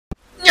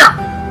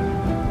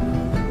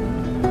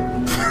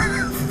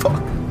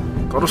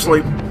Go to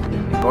sleep.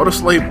 Go to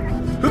sleep.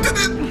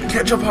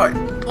 Can't jump high.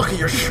 Look at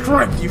your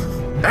strength, you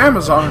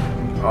Amazon.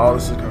 Oh,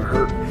 this is gonna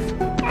hurt.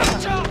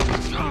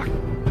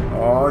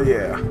 Oh,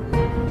 yeah.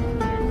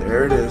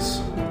 There it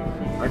is.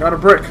 I got a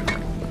brick.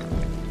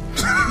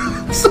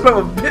 Son of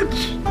a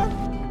bitch.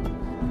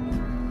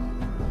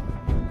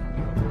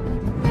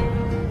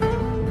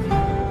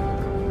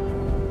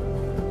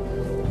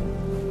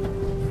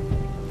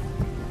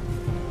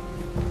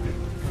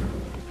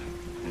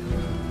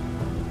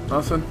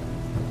 Nothing.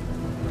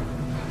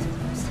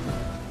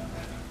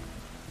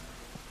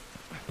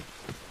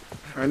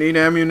 I need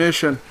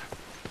ammunition.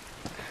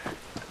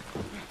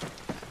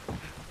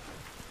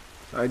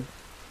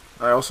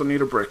 I also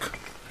need a brick.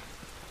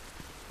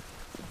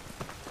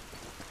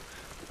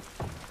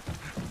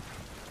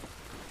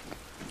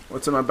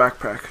 What's in my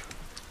backpack?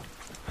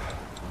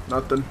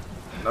 Nothing.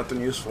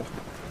 Nothing useful.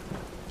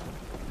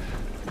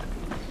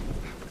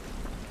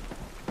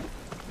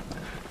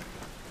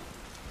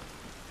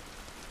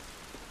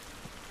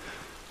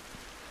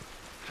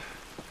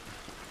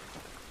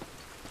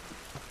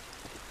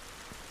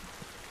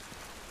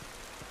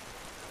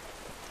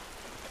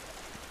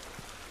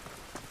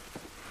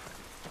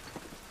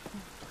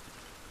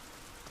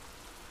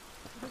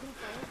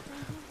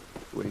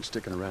 We ain't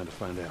sticking around to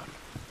find out.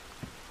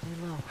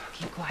 Lay low.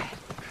 Keep quiet.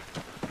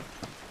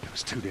 It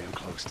was too damn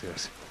close,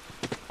 Tess.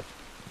 You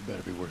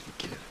better be worth it,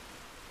 kid.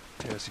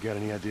 Tess, you got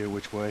any idea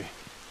which way?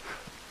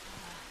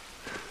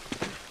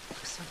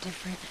 Looks so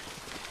different.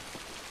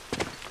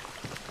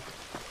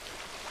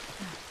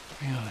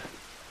 Hang on.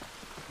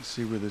 Let's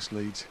see where this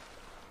leads.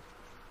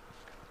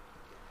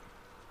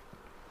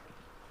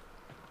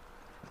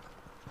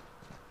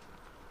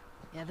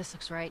 Yeah, this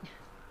looks right.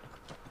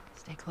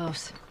 Stay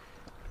close.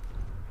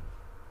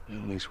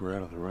 At least we're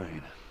out of the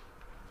rain.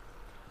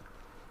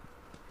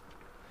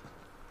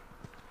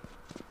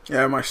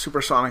 Yeah, my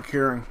supersonic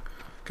hearing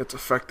gets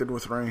affected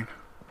with rain.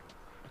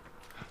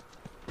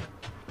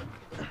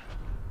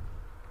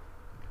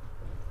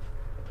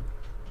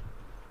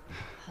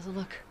 How's it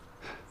look?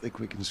 Think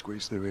we can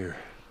squeeze through here.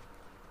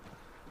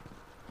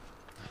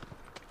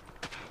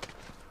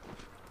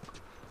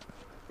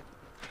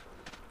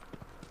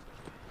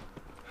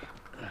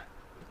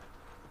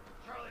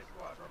 Charlie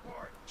squad,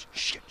 report.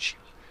 Shit.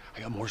 I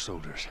got more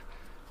soldiers.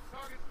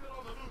 Target's still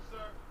on the loose, sir.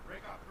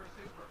 Break off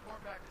pursuit.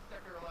 Report back to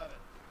Sector 11.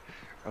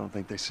 I don't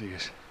think they see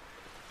us.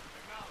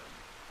 Acknowledge.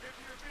 Get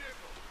to your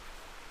vehicle.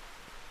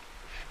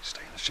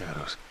 Stay in the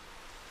shadows.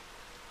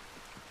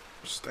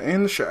 Stay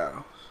in the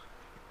shadows.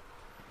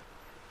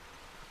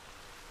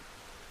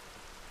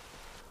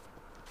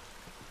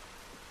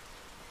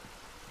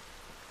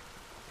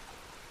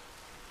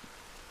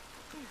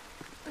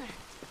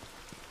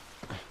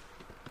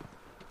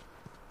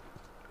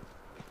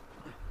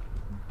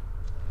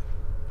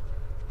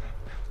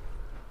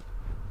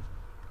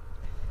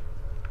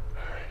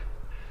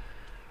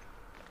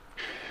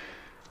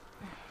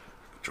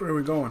 Which way are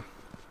we going?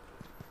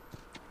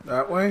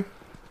 That way?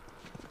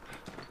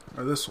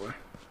 Or this way?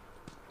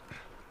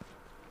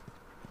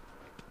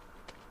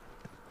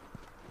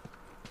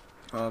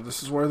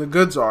 This is where the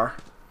goods are.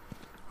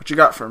 What you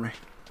got for me?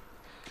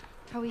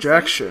 How we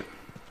Jack safe? shit.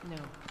 No.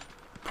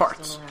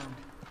 Parts. Still around.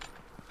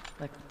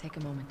 Look, take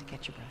a moment to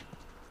catch your breath.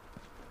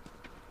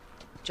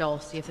 Joel,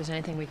 see if there's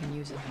anything we can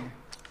use in here.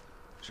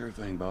 Sure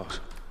thing, boss.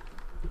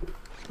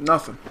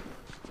 Nothing.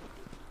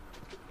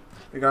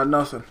 We got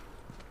nothing.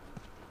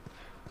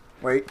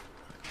 Wait.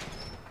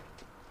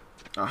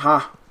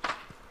 Uh-huh.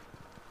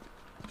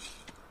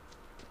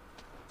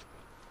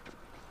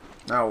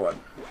 Now what?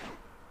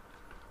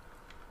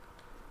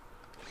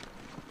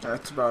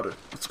 That's about it.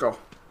 Let's go.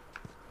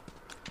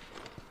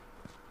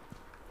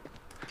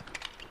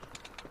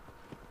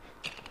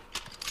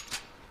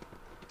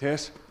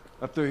 Tess,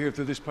 up through here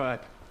through this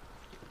pipe.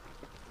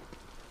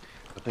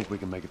 I think we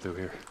can make it through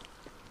here.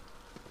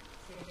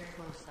 Stay very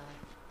close, side.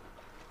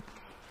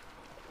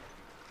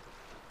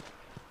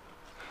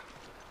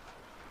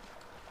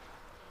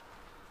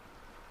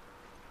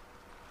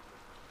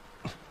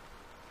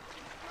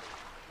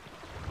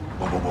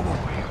 Whoa.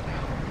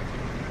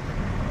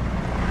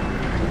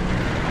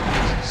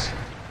 Jesus.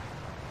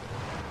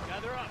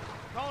 Gather up.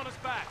 Calling us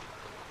back.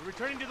 We're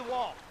returning to the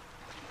wall.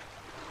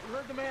 You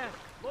heard the man.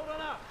 Load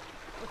on up.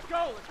 Let's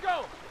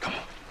go. Come on.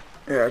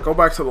 Yeah, go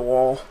back to the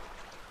wall.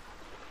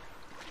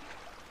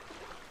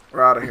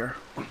 We're out of here.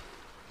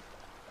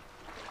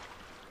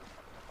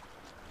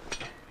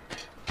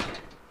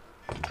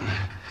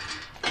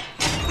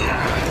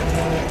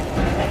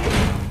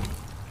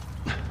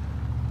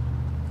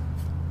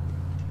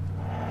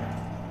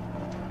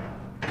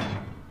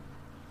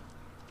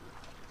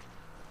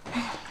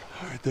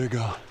 All right, they're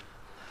gone.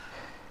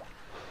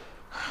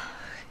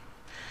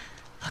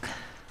 Look.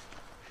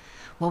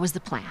 What was the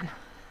plan?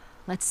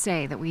 Let's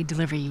say that we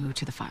deliver you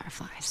to the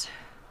Fireflies.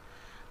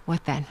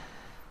 What then?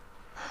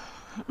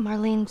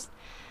 Marlene,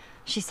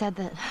 she said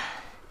that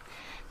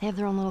they have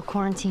their own little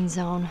quarantine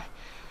zone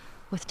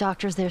with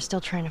doctors there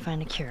still trying to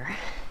find a cure.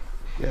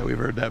 Yeah, we've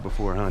heard that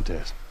before, huh,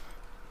 Tess?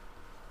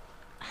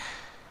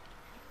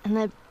 And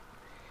that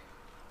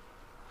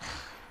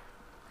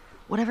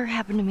Whatever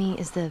happened to me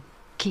is the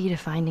key to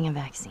finding a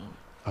vaccine.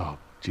 Oh,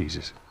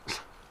 Jesus.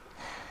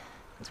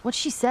 It's what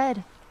she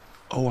said.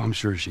 Oh, I'm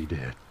sure she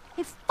did.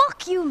 Hey,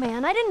 fuck you,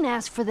 man. I didn't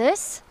ask for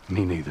this.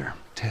 Me neither.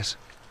 Tess,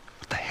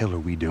 what the hell are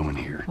we doing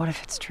here? What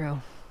if it's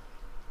true?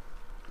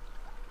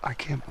 I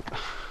can't...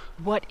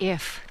 What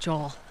if,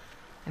 Joel?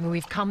 I mean,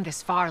 we've come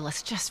this far.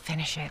 Let's just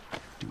finish it.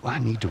 Do I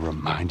need to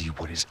remind you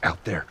what is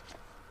out there?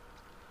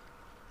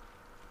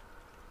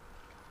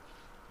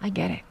 I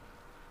get it.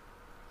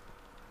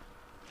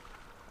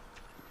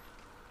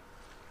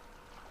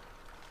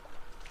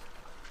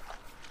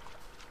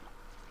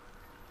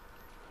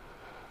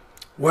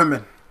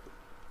 Women.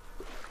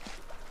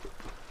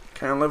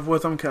 Can't live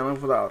with them, can't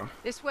live without them.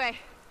 This way.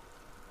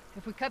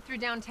 If we cut through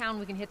downtown,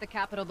 we can hit the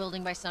Capitol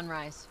building by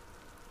sunrise.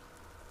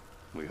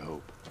 We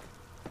hope.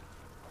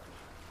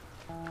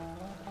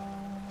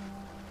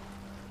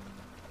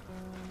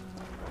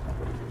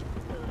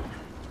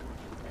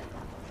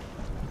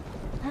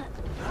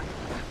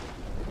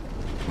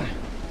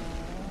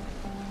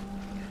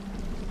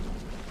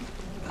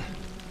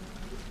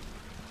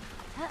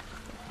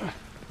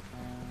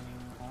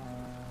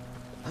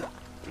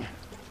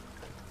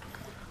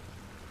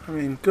 I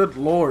mean, good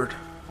lord.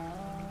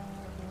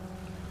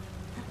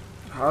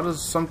 How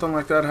does something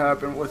like that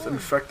happen with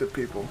infected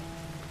people?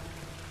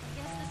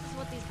 I guess this is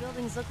what these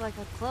buildings look like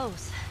up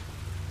close.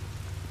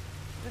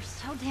 They're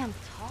so damn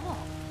tall.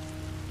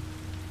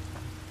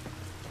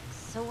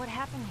 So what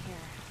happened here?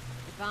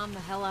 We bombed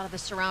the hell out of the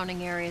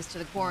surrounding areas to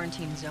the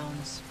quarantine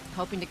zones,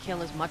 hoping to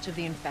kill as much of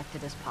the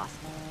infected as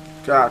possible.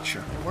 Gotcha.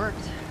 It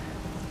worked.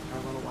 For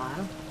a little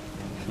while.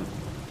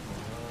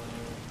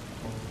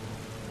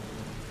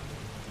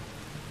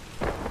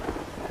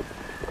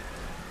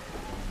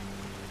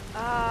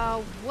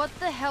 What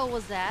the hell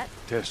was that?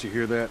 Tess, you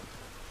hear that?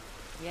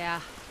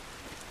 Yeah.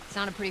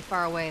 Sounded pretty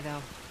far away,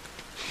 though.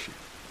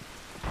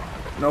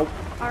 Nope.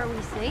 Are we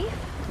safe?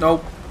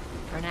 Nope.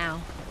 For now.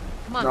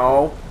 Come on.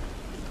 No.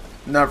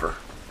 Never.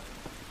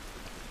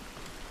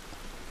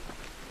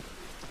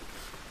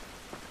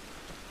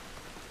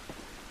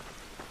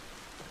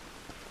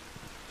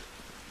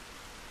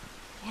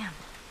 Damn,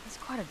 that's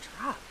quite a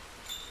drop.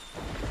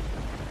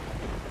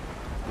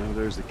 Well,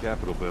 there's the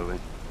Capitol building.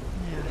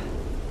 Yeah.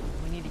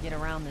 We need to get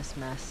around this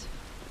mess.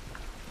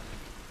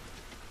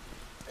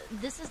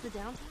 This is the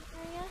downtown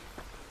area?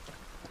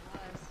 It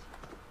was.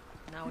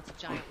 Now it's a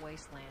giant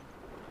wasteland.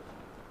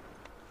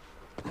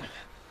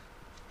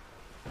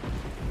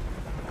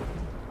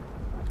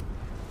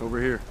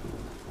 Over here.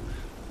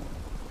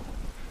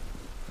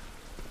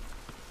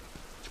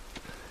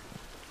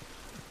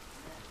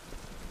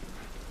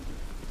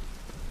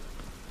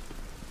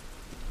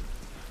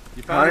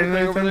 You found Find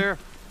anything over anything?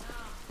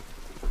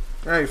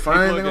 there? Hey,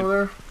 find anything looking.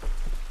 over there?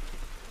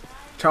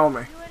 Tell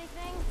me. Do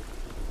anything?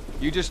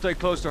 You just stay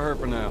close to her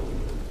for now.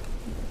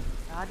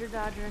 Dodger,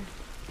 Dodger.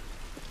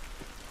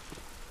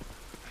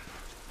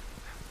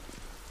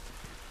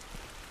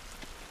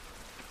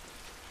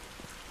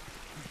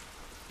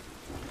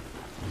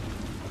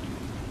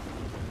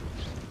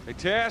 Hey,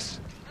 Tess?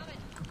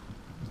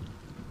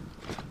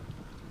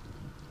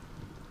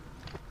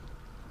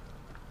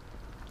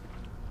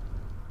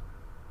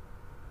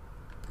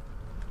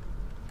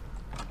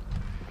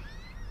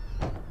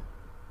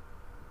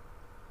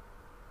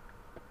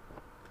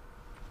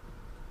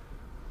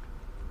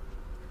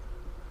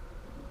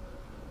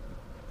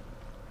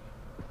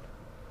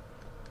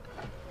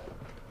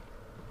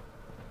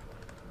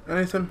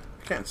 Anything?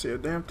 Can't see a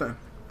damn thing.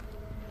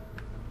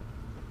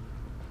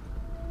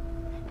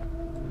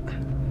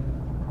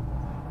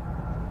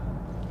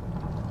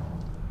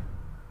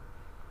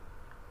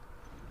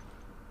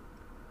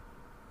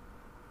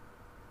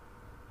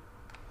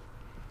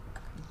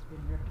 It's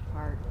been ripped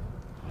apart.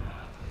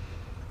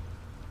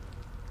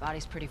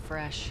 Body's pretty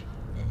fresh.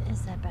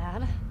 Is that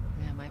bad?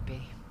 Yeah, it might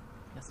be.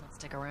 Let's not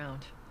stick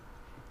around.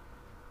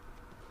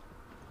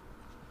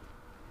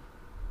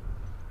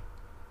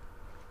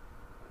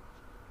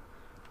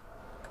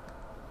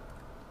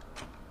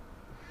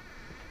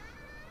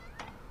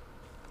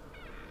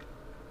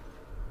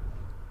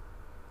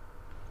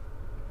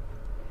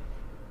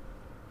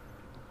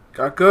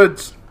 Got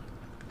goods.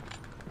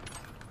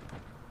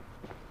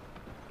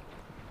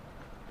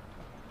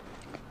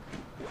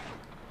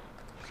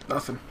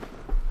 Nothing.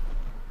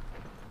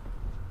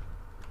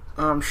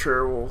 I'm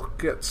sure we'll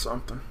get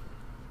something.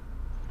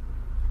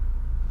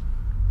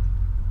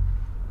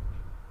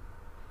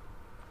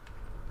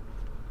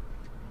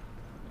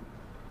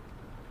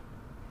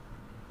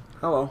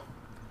 Hello.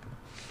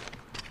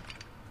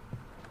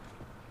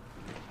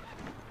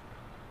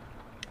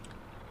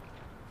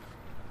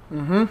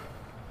 Mm-hmm.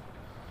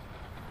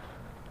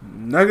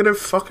 Negative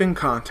fucking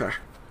contact.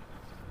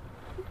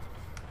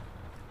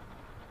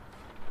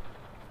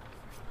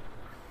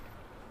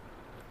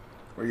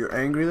 Were you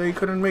angry that you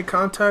couldn't make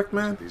contact,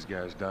 man? These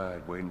guys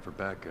died waiting for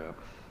backup.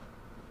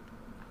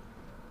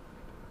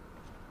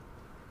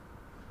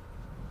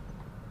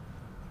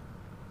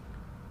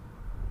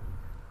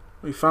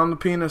 We found the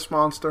penis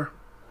monster.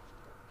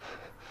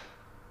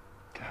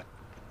 God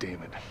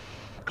damn it.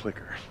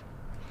 Clicker.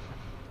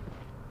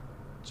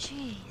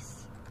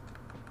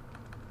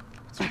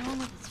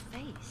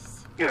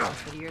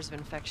 But years of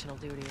infection will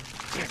do to you.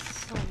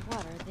 So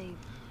what, are they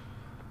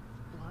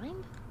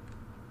blind?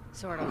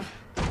 Sort of.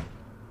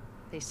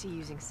 They see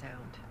using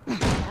sound.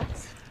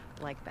 Bats?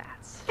 Like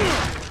bats.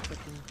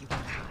 Clicking, you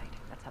gotta hide.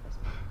 That's how this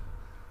works.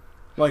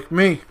 Like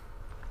me.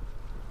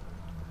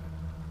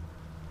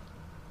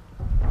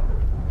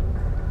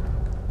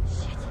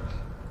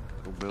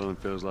 Whole building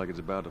feels like it's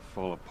about to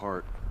fall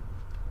apart.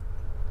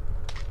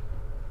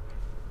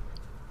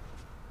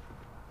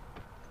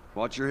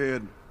 Watch your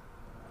head.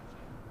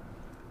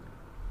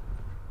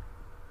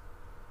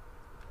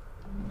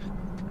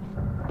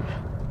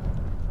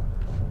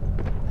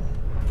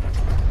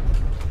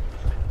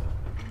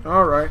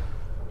 All right.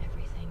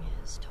 Everything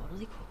is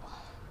totally cool.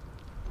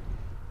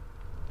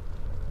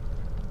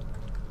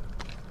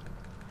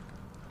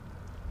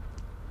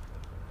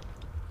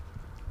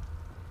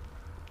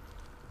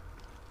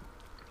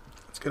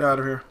 Let's get out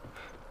of here.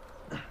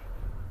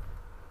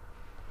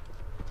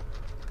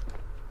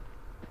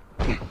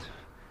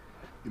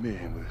 Give me a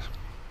hand with this.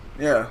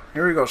 Yeah,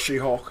 here we go,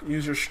 She-Hulk.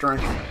 Use your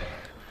strength.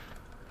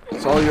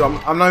 It's all you.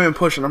 I'm not even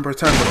pushing. I'm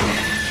pretending.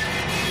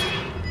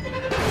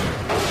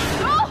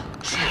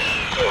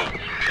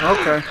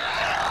 Okay.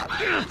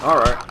 All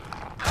right.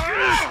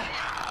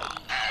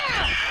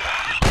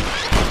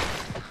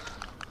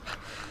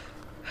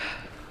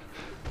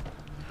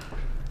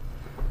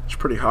 It's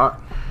pretty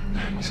hot.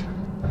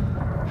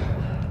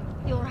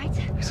 You alright?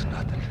 It's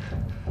nothing.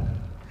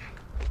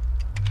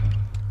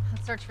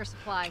 Let's search for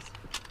supplies.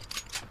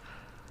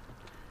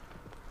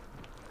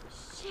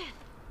 Shit.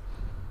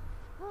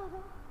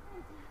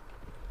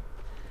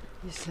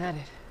 You said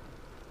it.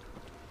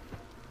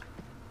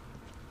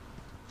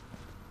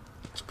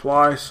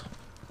 Supplies.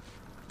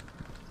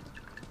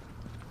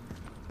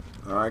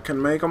 I can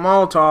make a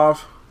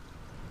Molotov.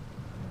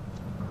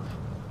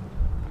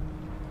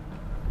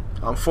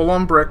 I'm full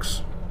on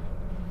bricks.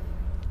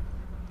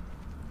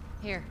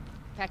 Here,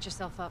 patch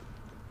yourself up.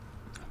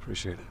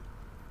 Appreciate it.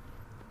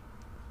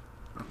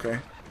 Okay.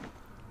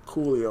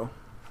 Coolio.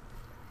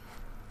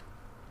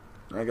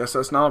 I guess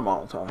that's not a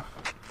Molotov.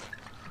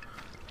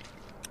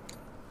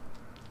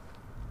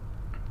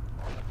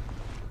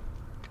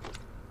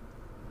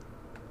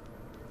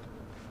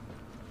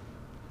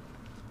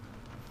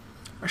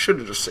 I should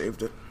have just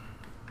saved it.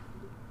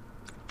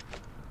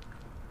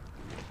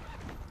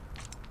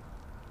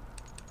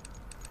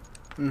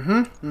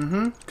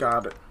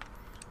 Got it.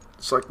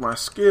 It's like my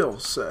skill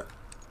set.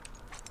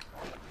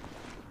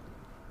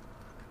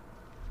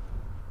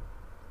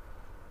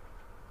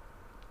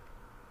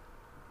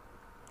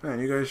 Man,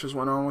 you guys just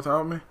went on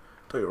without me?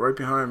 Tell you, right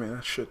behind me,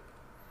 that shit.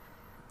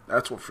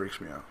 That's what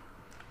freaks me out.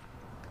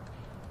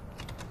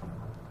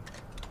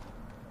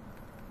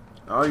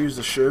 I'll use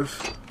the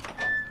shiv.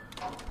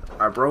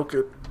 I broke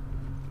it,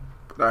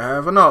 but I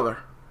have another.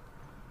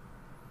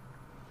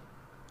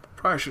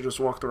 Probably should just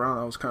walked around.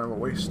 That was kind of a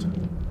waste.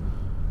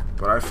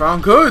 But I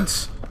found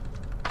goods.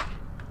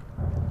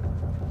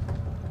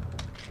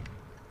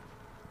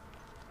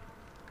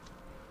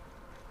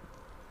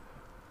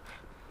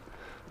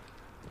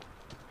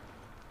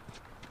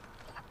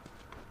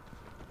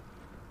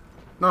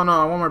 No,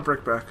 I want my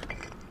brick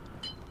back.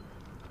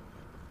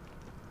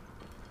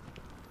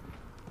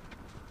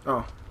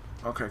 Oh,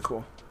 okay,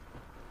 cool.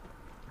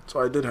 So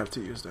I did have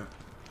to use that.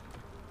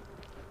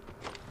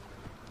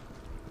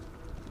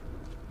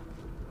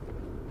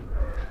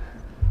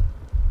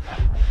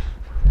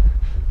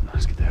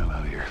 Let's get the hell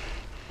out of here.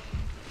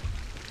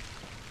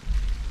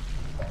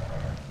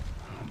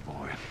 Oh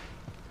boy.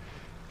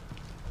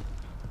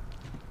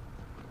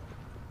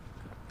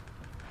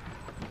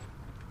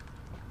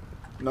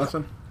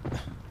 Nothing?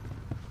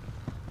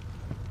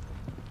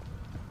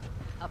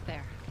 Up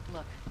there.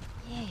 Look.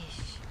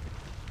 Yeesh.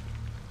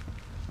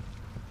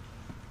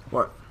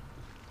 What?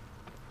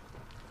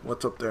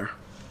 What's up there?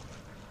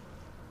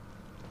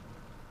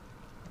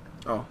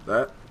 Oh,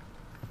 that?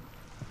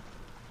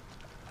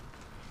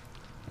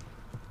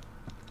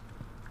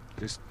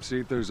 Just see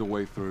if there's a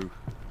way through.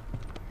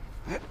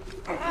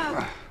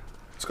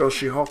 Let's go,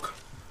 She-Hulk.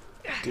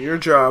 Do your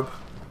job.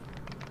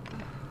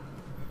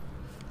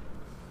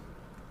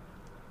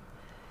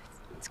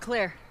 It's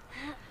clear.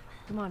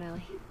 Come on,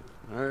 Ellie.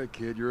 All right,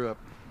 kid, you're up.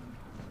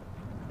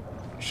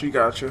 She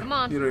got you. Come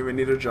on. You don't even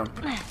need to jump.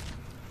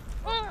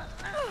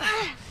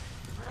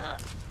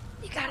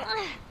 You got it.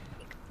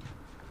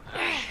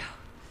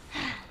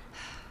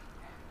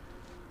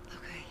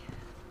 Okay.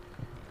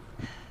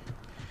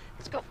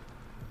 Let's go.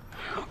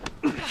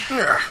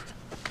 Yeah.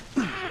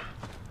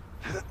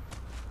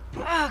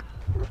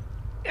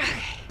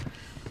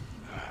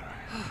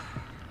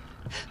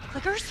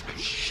 Clickers?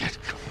 Shit,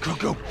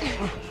 go.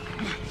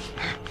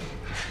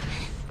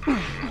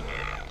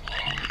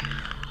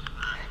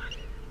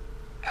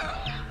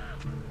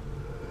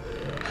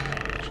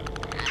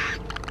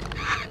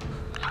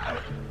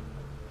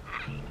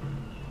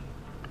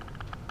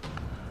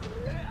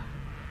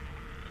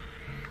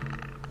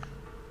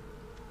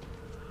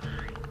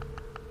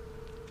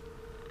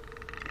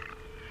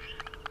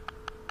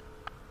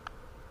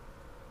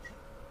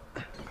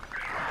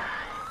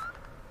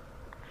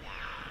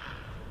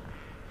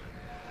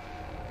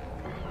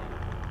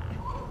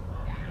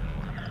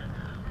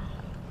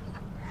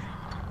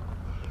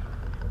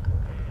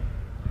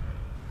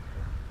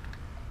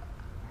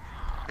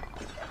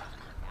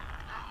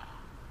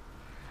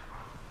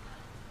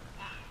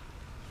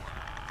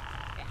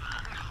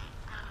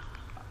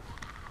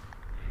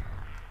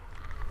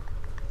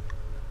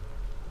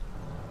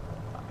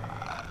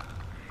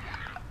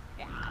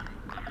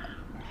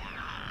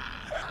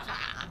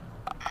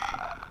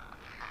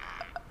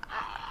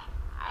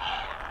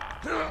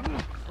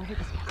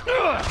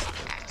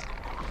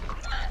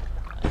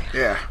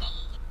 Yeah.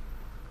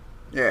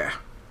 Yeah.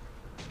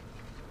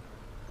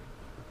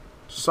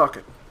 Suck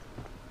it.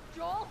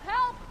 Joel,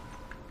 help!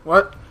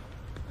 What?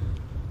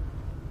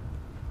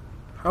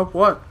 Help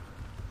what?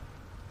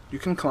 You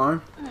can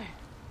climb.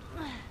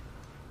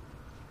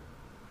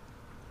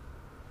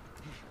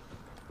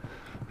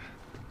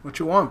 What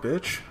you want,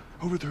 bitch?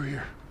 Over through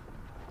here.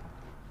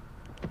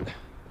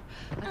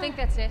 I think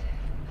that's it.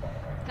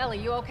 Ellie,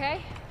 you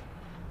okay?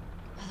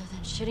 Other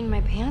than shitting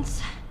my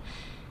pants,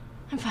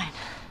 I'm fine.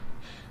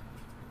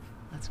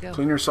 Let's go.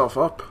 Clean yourself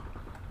up.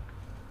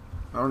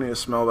 I don't need to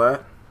smell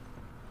that.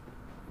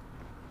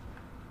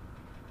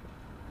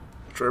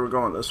 Which way are we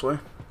going? This way?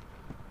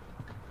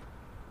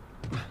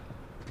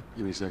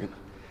 Give me a second.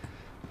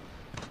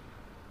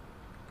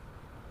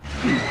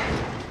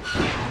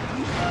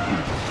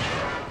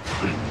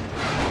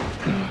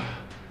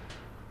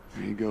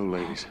 There you go,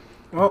 ladies.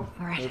 Well,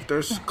 Alright. if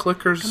there's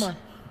clickers... Come on.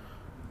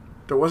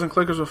 There wasn't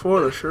clickers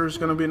before, there sure is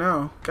gonna be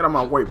now. Get on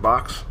my weight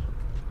box.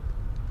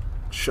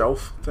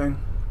 Shelf thing.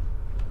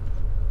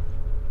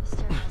 The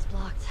stairwell's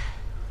blocked.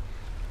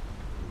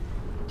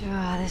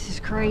 This is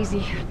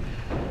crazy.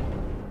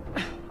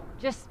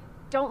 Just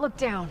don't look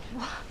down.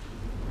 Are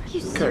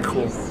you Okay,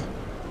 cool. serious?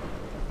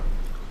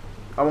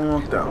 I won't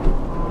look down.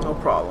 No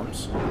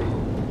problems.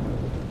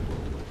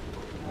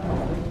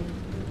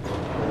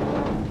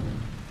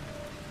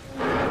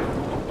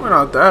 We're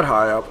not that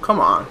high up. Come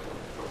on.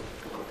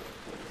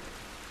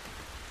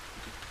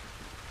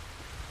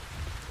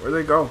 Where'd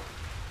they go?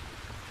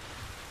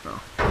 No.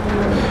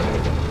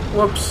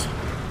 Whoops.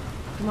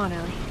 Come on,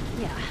 Ellie.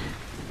 Yeah.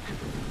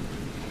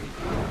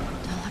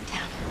 Don't look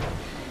down.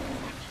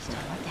 Just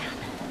don't look down.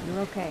 You're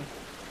okay.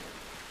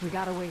 We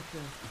got a way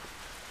through.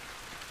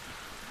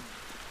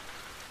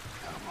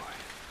 Oh boy.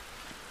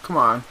 Come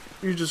on.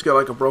 You just get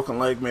like a broken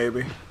leg,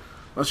 maybe.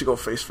 Unless you go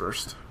face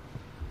first.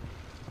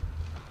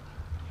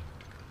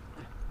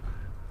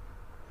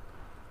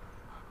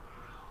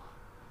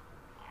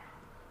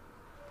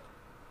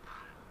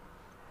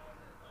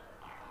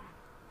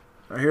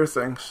 I hear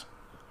things.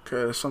 Okay,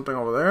 there's something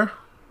over there.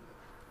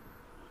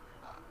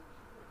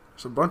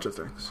 There's a bunch of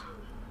things.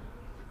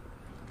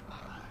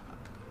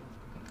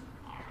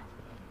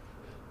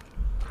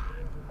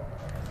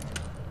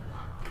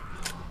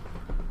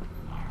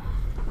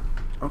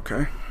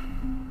 Okay.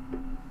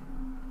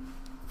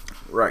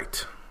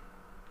 Right.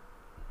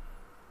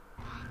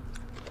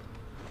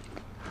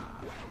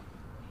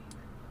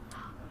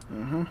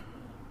 Mm-hmm.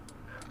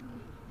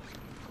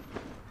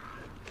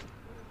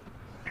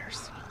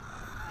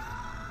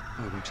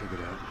 I'll go check it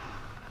out.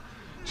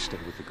 Stay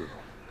with the girl.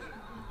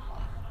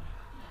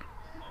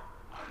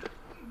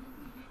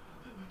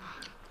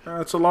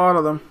 That's a lot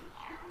of them.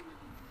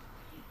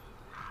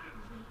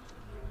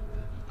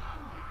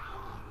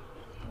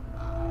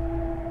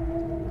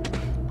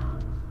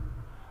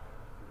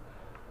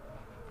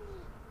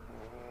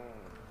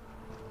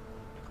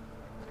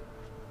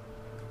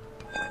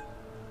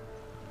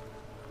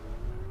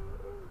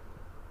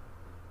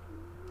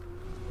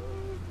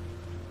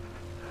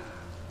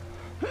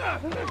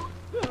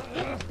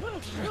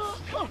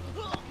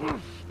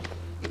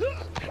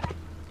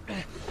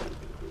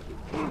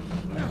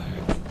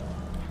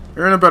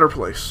 You're in a better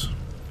place.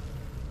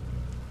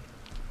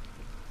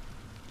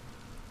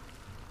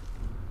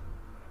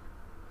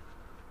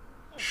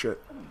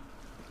 Shit.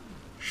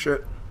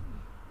 Shit.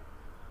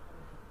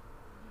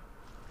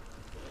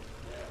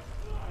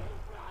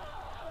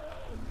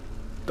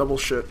 Double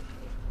shit.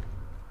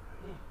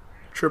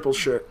 Triple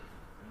shit.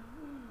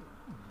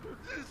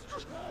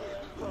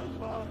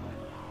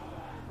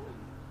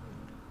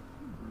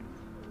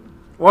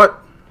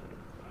 What?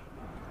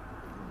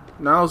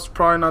 Now's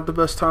probably not the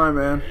best time,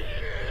 man.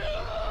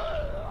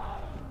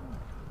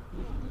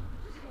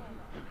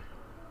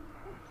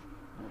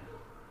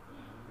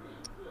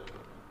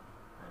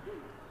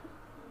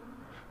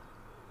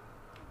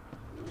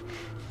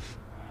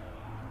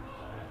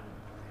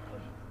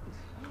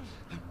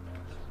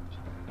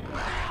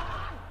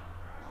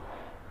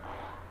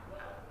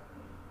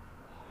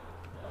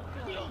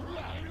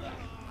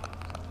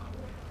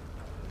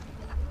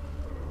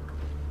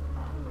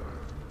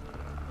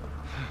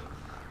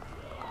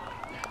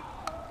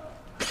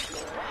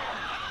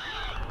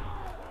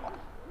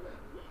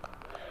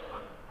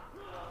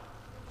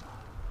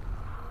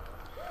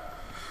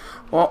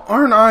 Well,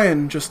 aren't I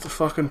in just a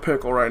fucking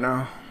pickle right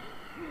now?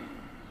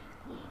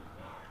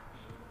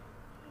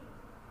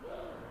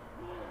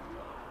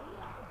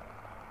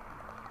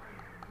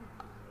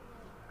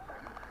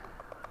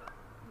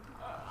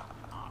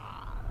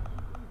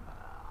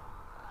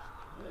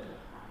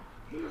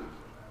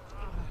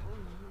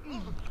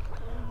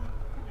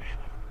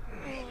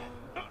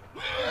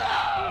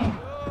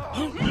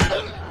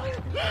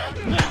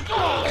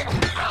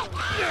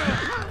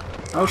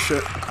 Oh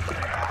shit.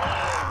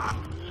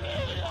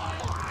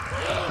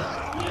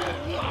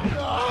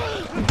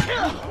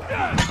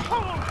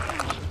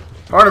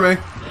 Pardon me.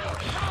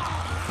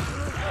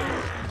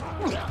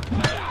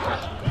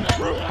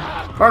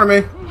 Pardon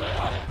me.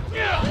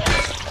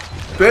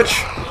 Bitch.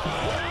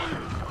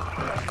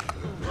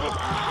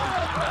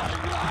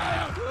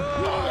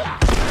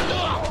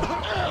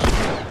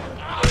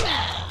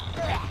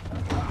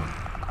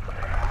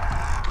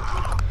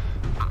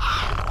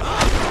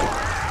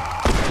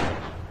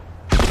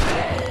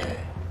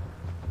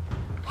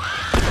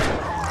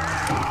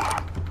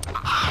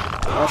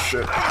 Oh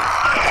shit.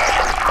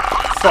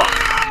 Fuck.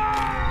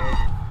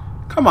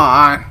 Come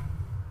on.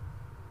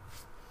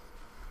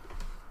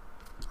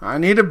 I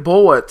needed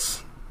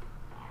bullets.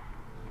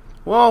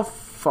 Well,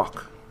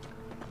 fuck.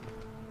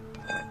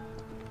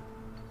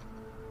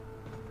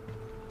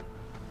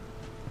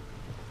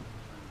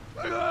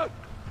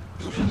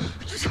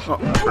 Oh,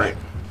 great.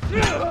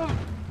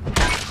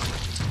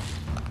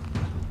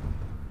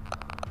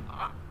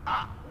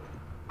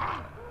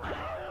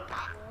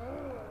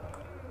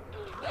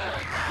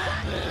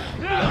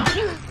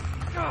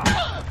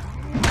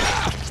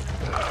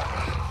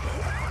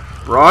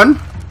 Run.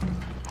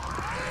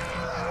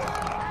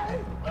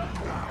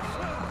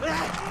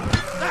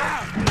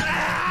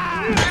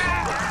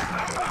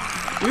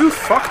 You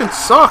fucking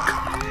suck.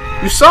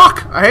 You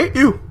suck. I hate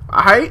you.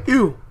 I hate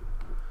you.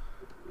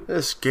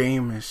 This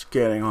game is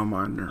getting on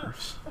my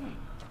nerves.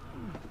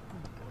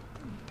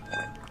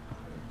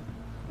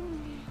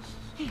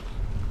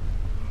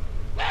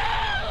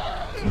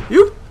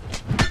 You.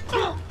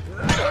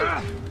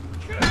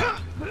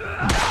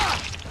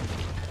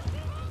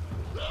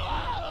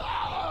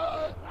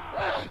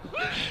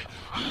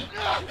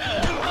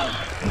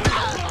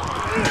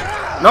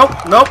 Nope,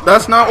 nope,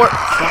 that's not what.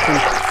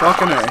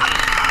 Fucking A.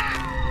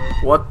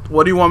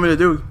 What do you want me to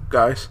do,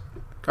 guys?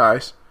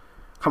 Guys,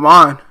 come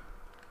on.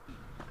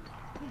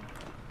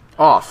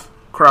 Off,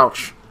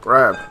 crouch,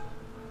 grab.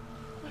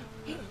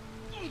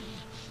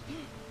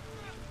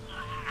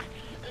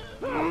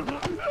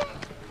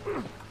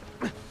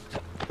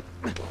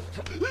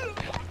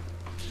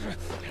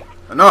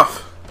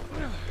 Enough.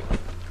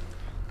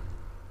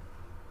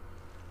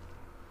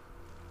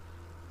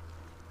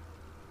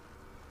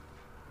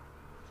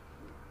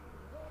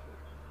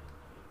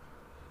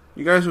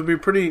 You guys would be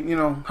pretty,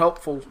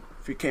 helpful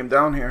if you came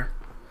down here.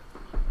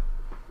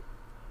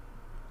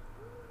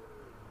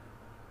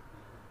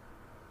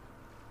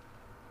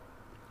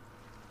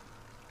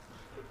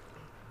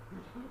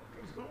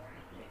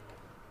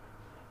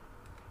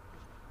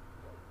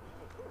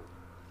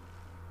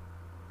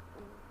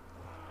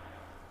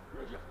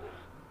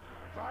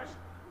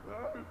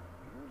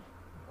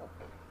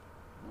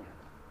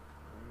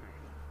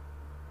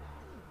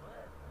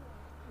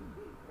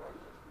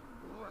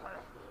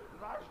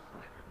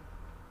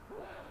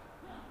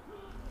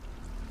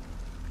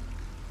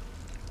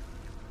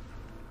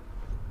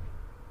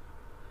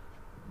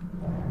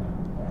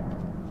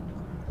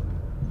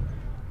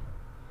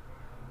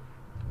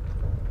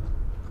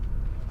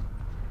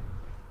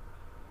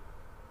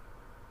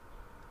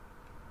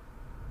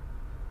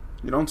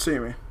 You don't see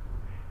me.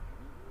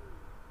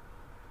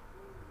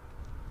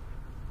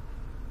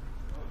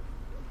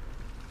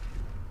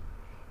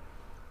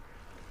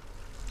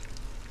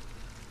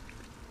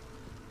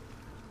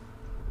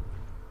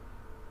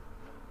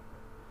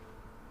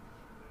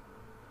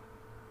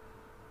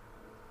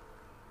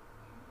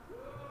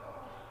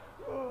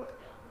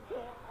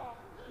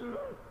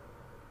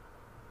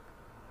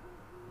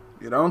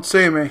 You don't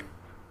see me.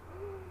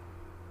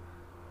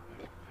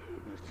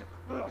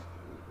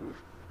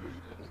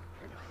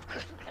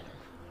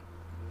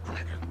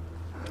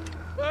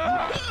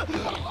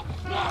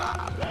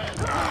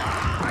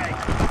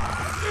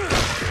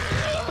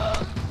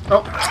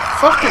 Oh,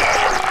 fuck it.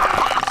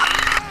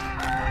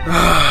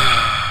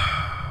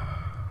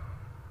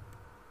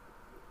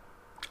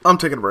 I'm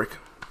taking a break.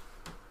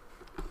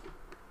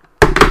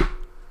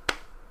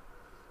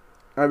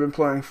 I've been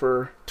playing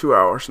for 2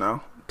 hours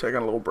now. Taking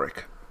a little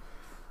break.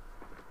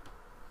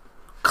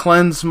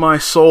 Cleanse my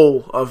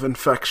soul of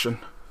infection.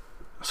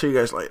 See you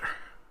guys later.